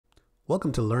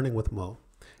Welcome to Learning with Mo.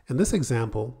 In this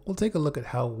example, we'll take a look at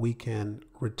how we can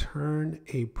return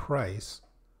a price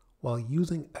while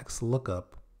using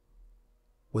Xlookup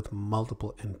with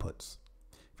multiple inputs.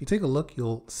 If you take a look,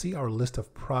 you'll see our list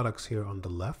of products here on the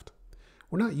left.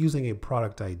 We're not using a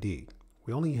product ID.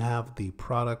 We only have the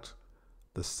product,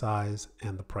 the size,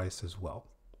 and the price as well.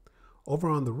 Over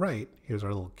on the right, here's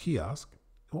our little kiosk.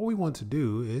 And what we want to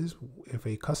do is, if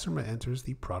a customer enters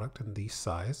the product and the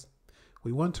size,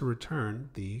 we want to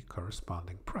return the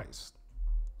corresponding price.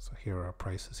 So here are our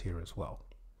prices here as well.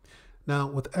 Now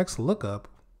with Xlookup,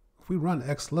 if we run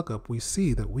Xlookup, we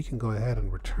see that we can go ahead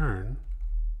and return,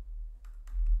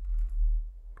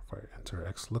 if I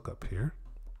enter Xlookup here,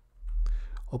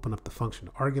 open up the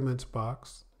function arguments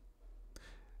box,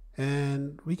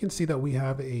 and we can see that we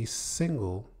have a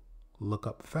single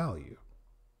lookup value.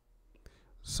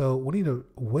 So we need a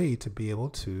way to be able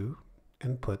to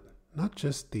input not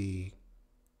just the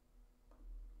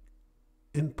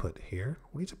input here,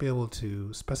 we need to be able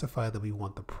to specify that we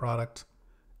want the product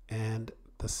and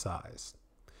the size.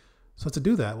 So to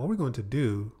do that, what we're going to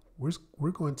do,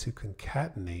 we're going to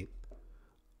concatenate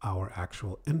our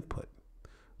actual input.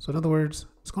 So in other words,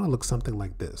 it's going to look something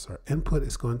like this. Our input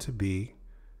is going to be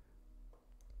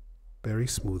berry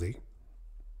smoothie.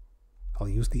 I'll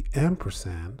use the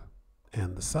ampersand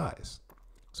and the size.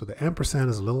 So the ampersand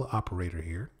is a little operator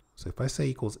here. So if I say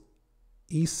equals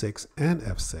E6 and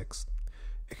F6,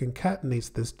 it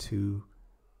concatenates this to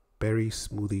berry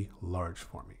smoothie large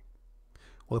for me.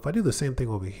 Well, if I do the same thing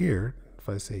over here, if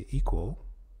I say equal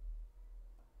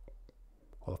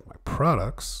all of my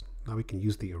products, now we can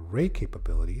use the array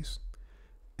capabilities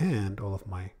and all of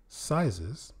my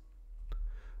sizes.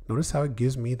 Notice how it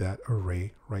gives me that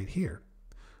array right here.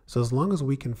 So as long as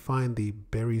we can find the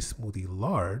berry smoothie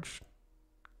large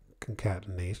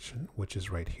concatenation, which is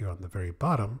right here on the very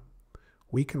bottom,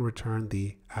 we can return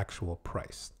the actual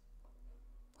price.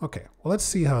 Okay, well, let's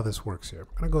see how this works here.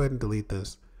 I'm going to go ahead and delete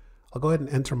this. I'll go ahead and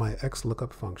enter my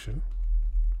Xlookup function.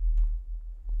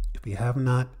 If you have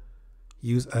not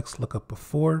used Xlookup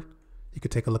before, you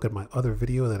could take a look at my other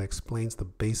video that explains the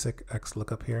basic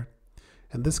Xlookup here.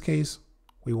 In this case,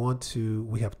 we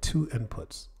have two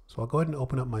inputs. So I'll go ahead and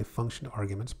open up my function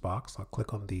arguments box. I'll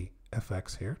click on the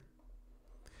FX here.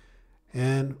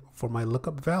 And for my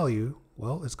lookup value,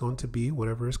 well, it's going to be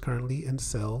whatever is currently in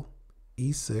cell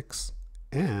E6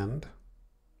 and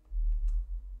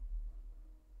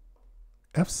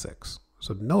F6.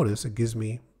 So notice it gives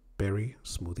me berry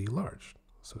smoothie large.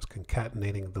 So it's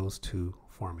concatenating those two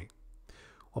for me.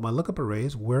 Well, my lookup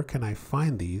arrays, where can I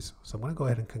find these? So I'm going to go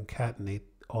ahead and concatenate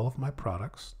all of my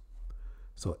products.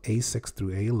 So A6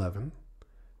 through A11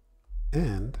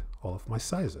 and all of my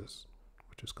sizes,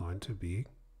 which is going to be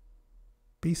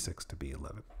B6 to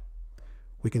B11.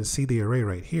 We can see the array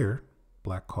right here,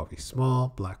 black coffee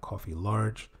small, black coffee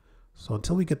large. So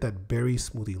until we get that berry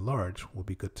smoothie large, we'll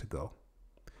be good to go.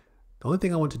 The only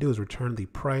thing I want to do is return the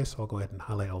price. I'll go ahead and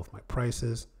highlight all of my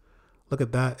prices. Look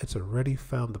at that, it's already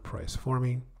found the price for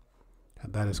me.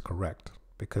 And that is correct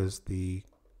because here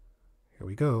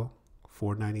we go,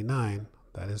 $4.99,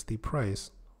 that is the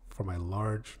price for my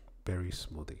large berry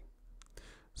smoothie.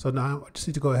 So now I just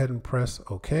need to go ahead and press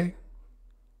OK.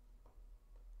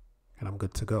 And I'm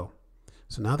good to go.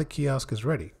 So now the kiosk is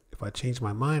ready. If I change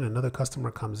my mind, another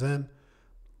customer comes in.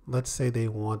 Let's say they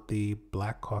want the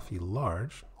black coffee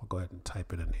large. I'll go ahead and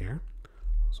type it in here.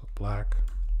 So black.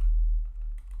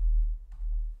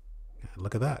 And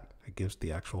look at that. It gives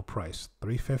the actual price,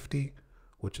 $3.50,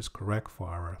 which is correct for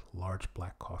our large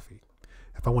black coffee.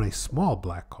 If I want a small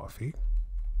black coffee,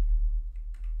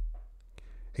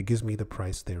 it gives me the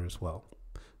price there as well.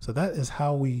 So that is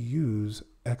how we use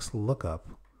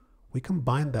Xlookup. We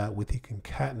combine that with the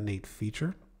concatenate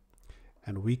feature,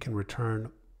 and we can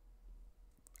return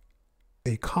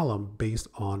a column based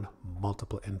on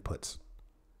multiple inputs.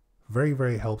 Very,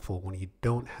 very helpful when you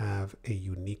don't have a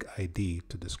unique ID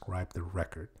to describe the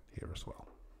record here as well.